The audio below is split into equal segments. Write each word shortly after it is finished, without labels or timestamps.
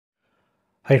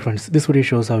Hi friends, this video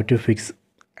shows how to fix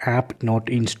app not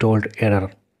installed error.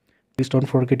 Please don't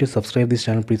forget to subscribe this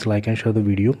channel. Please like and share the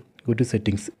video. Go to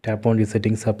settings, tap on the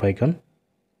settings app icon,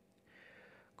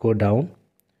 go down,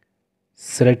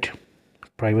 select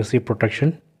privacy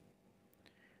protection,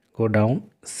 go down,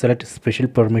 select special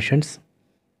permissions.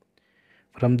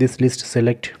 From this list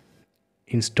select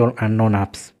install unknown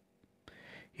apps.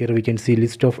 Here we can see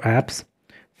list of apps.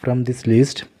 From this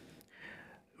list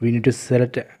we need to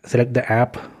select the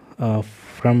app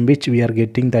from which we are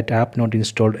getting that app not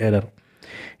installed error.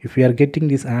 If we are getting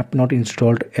this app not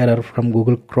installed error from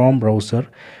Google Chrome browser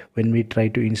when we try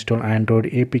to install Android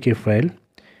APK file,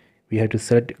 we have to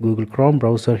select Google Chrome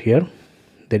browser here,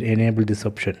 then enable this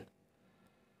option.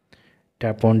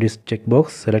 Tap on this checkbox,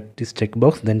 select this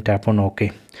checkbox, then tap on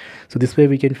OK. So this way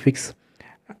we can fix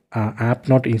app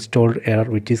not installed error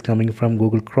which is coming from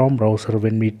Google Chrome browser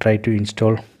when we try to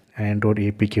install Android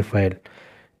APK file.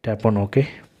 Tap on OK.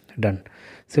 Done.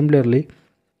 Similarly,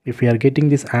 if we are getting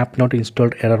this app not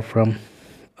installed error from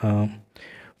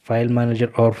file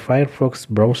manager or Firefox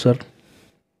browser,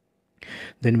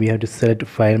 then we have to select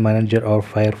file manager or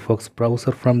Firefox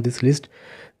browser from this list,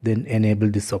 then enable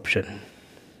this option.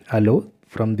 Allow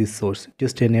from this source,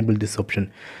 just enable this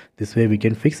option. This way we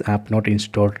can fix app not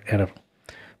installed error.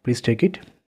 Please check it.